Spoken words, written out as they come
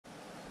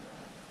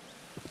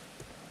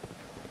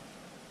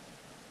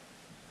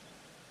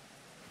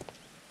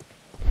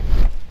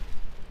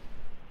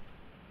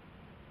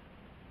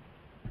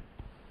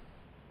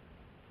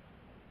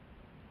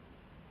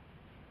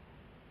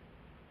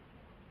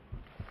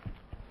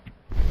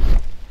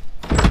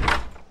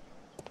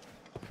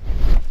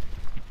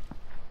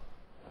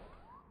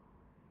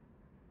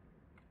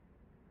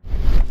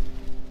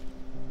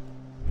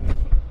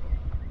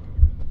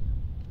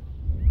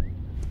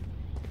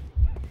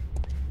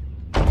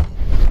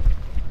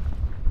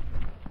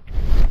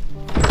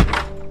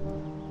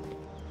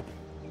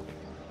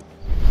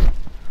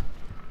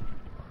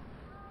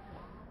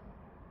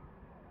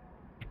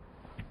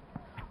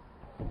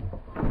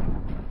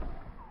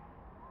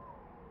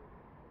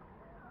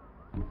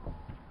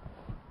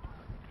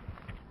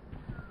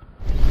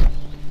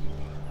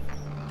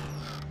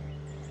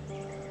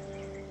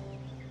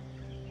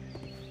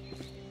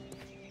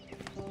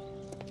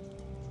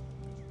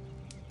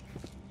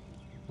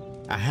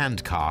A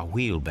handcar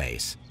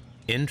wheelbase.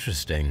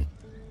 Interesting.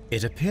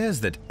 It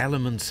appears that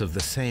elements of the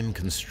same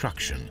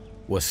construction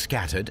were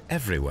scattered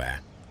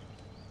everywhere.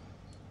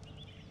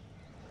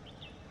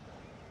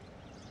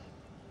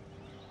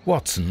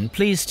 Watson,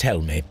 please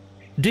tell me,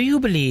 do you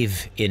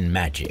believe in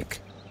magic?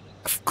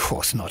 Of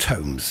course not,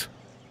 Holmes.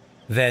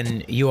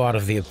 Then you are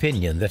of the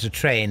opinion that a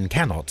train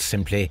cannot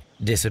simply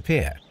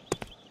disappear.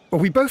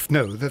 Well, we both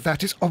know that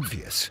that is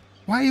obvious.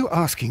 Why are you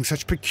asking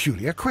such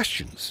peculiar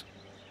questions?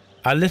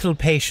 A little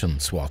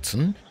patience,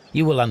 Watson.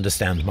 You will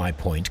understand my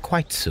point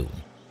quite soon.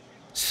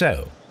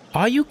 So,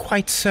 are you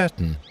quite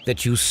certain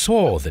that you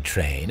saw the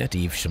train at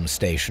Evesham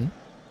Station?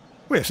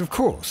 Yes, of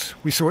course.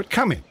 We saw it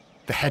coming.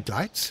 The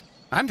headlights,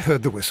 and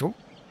heard the whistle.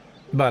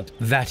 But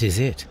that is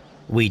it.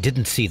 We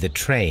didn't see the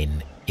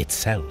train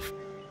itself.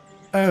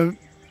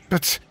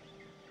 But...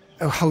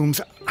 Oh,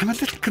 Holmes, I'm a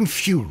little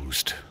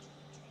confused.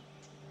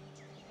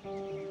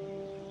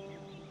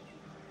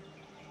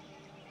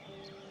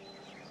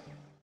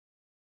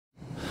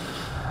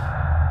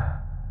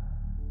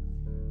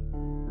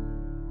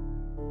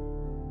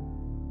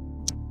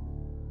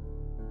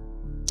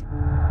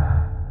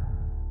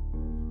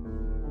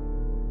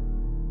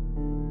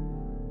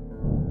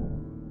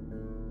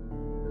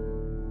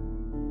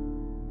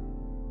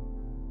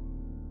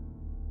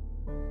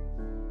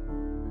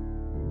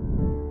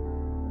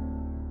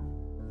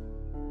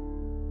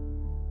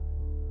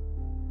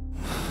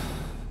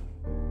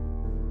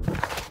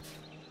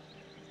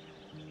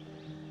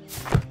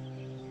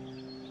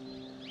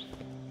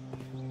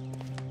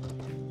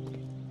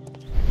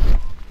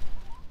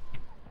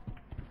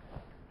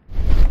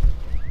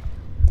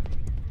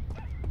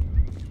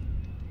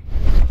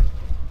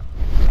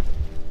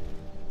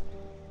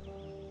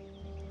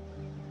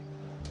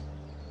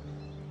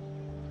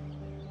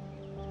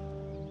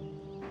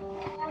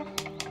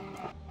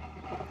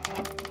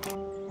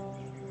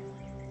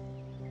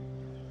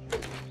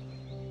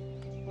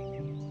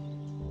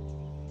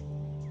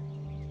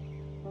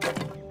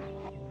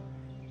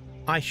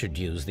 I should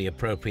use the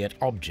appropriate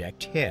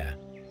object here.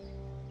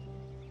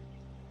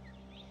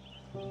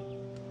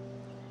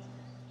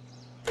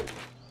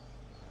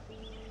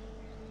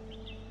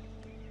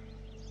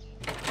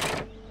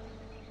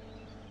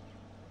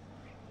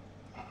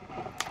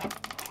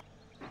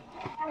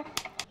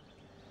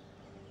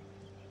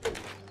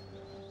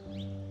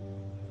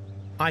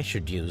 I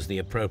should use the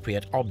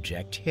appropriate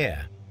object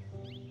here.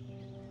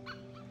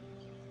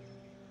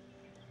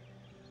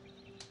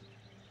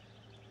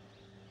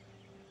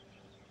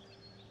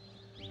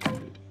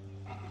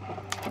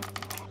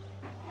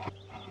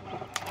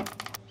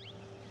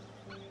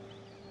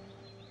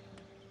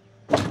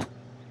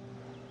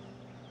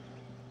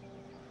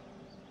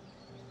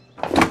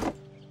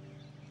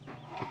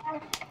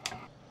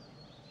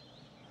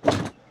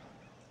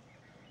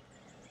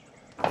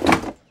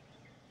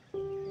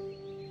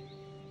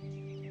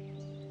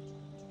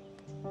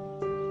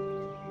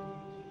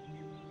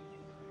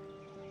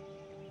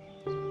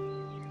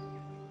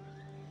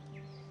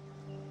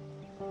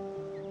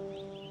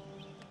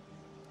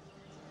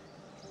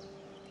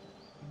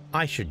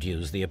 I should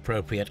use the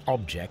appropriate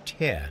object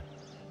here.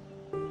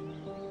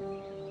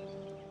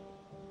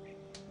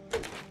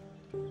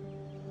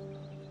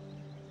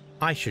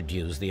 I should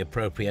use the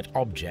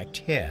appropriate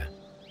object here.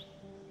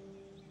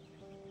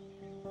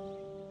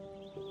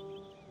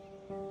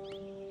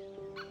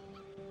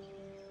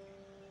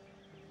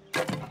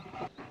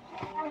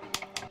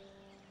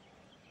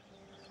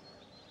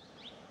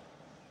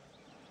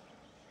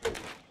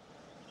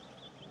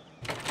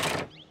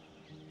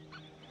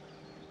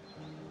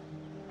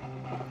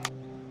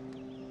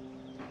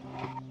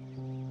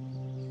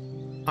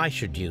 I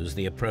should use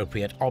the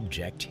appropriate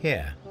object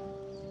here.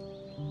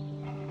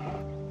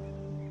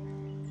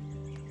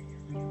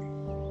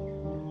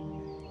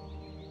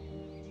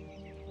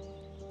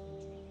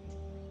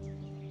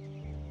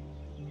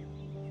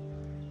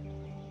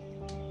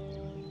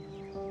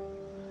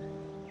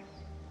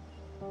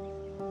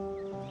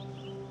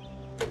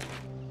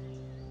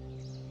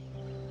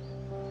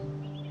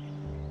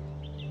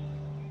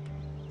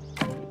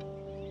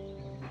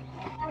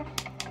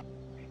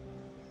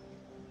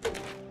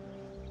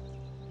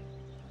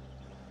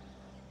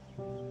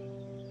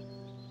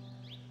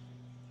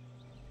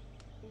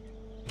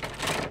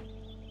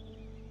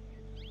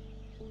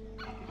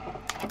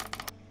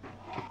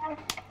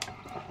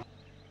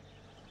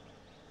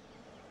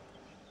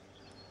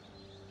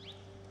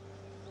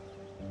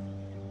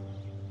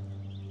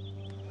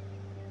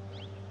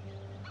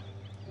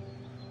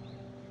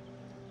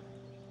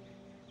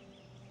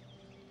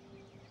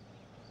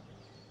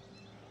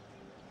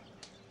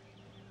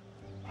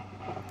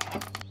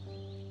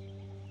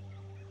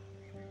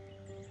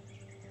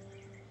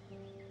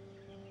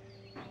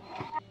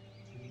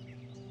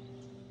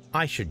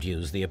 I should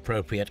use the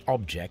appropriate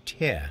object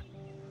here.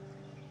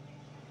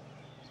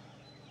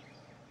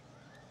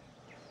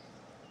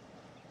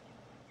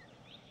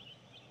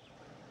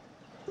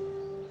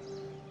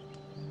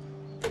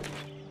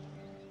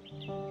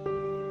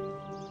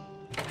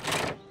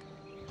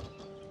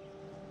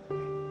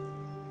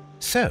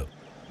 So,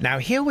 now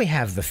here we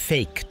have the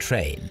fake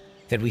train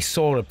that we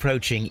saw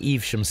approaching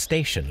Evesham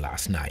Station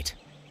last night.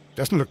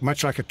 Doesn't look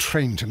much like a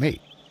train to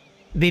me.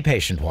 Be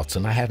patient,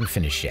 Watson, I haven't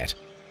finished yet.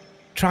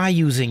 Try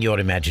using your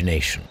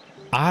imagination.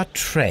 Our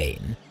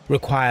train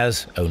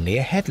requires only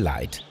a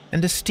headlight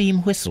and a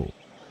steam whistle.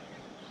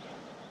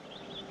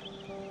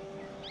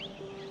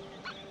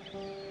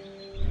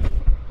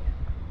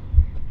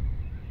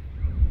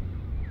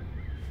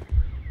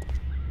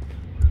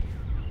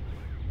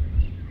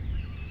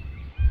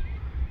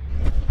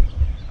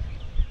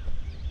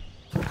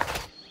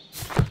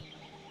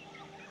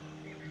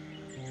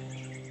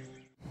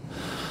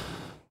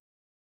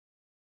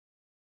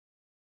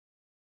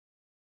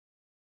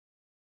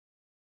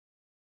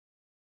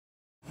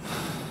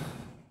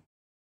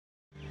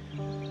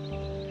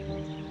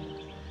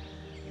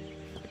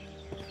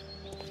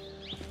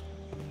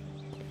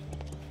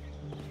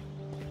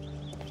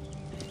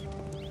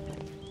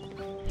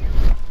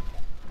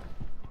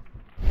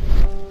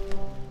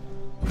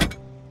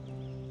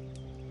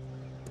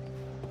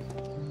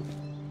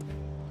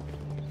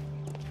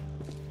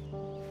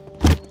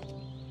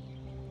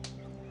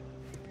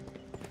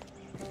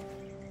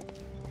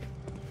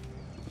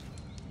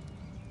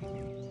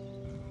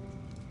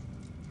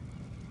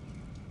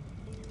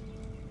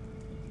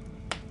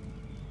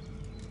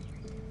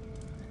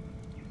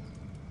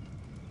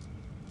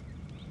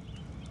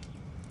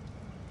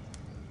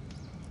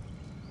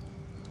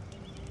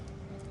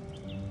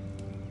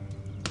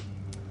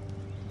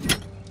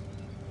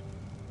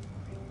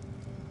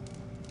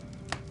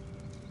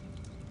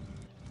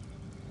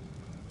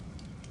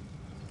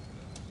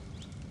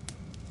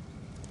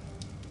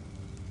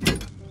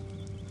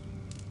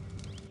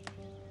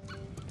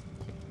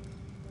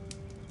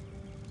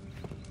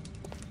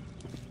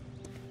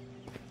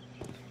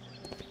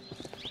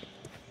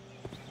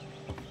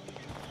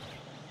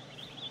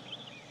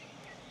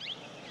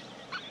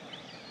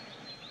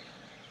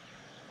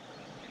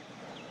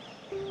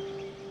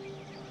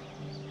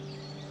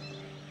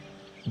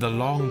 The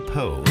long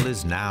pole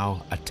is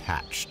now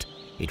attached.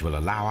 It will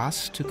allow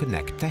us to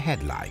connect the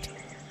headlight.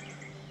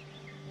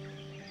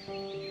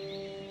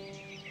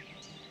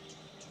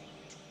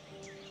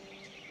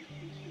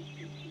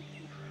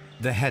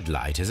 The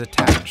headlight is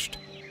attached.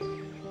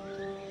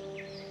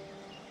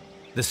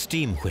 The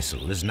steam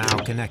whistle is now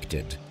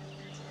connected.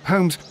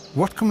 Holmes,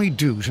 what can we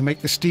do to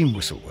make the steam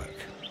whistle work?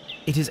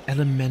 It is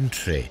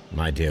elementary,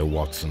 my dear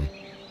Watson.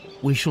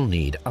 We shall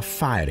need a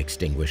fire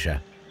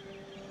extinguisher.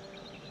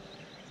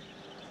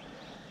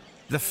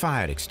 The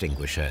fire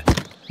extinguisher.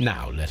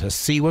 Now let us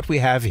see what we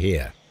have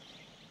here.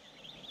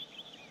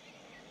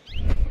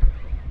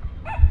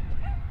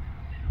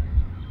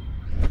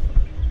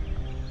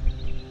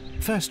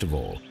 First of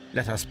all,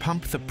 let us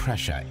pump the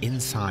pressure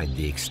inside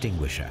the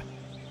extinguisher.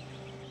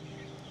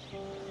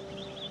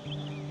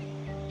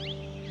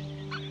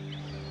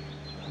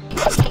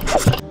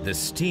 The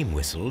steam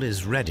whistle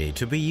is ready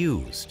to be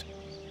used.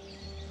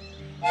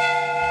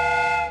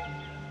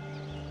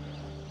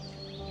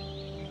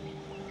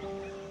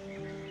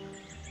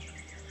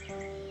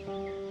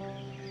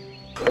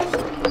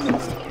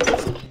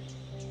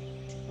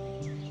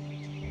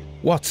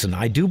 Watson,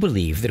 I do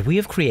believe that we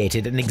have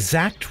created an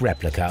exact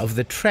replica of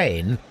the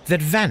train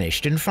that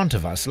vanished in front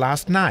of us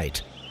last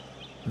night.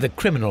 The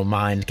criminal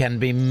mind can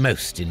be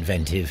most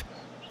inventive.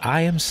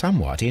 I am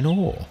somewhat in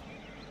awe.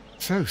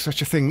 So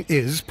such a thing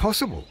is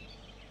possible.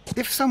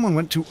 If someone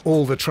went to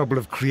all the trouble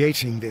of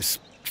creating this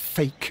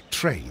fake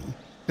train,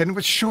 then it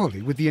was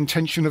surely with the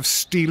intention of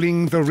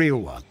stealing the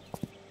real one.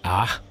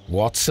 Ah,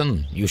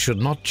 Watson, you should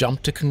not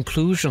jump to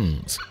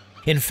conclusions.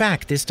 In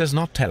fact, this does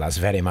not tell us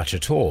very much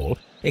at all,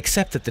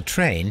 except that the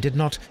train did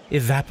not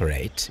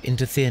evaporate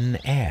into thin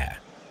air.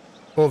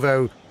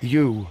 Although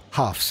you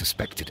half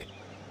suspected it.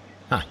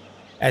 Huh.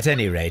 At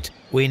any rate,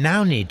 we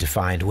now need to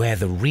find where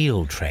the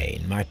real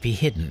train might be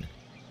hidden.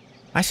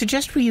 I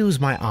suggest we use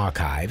my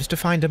archives to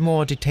find a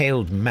more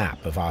detailed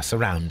map of our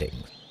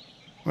surroundings.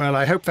 Well,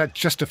 I hope that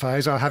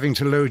justifies our having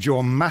to load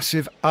your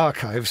massive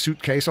archive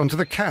suitcase onto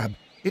the cab.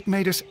 It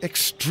made us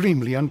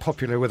extremely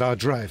unpopular with our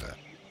driver.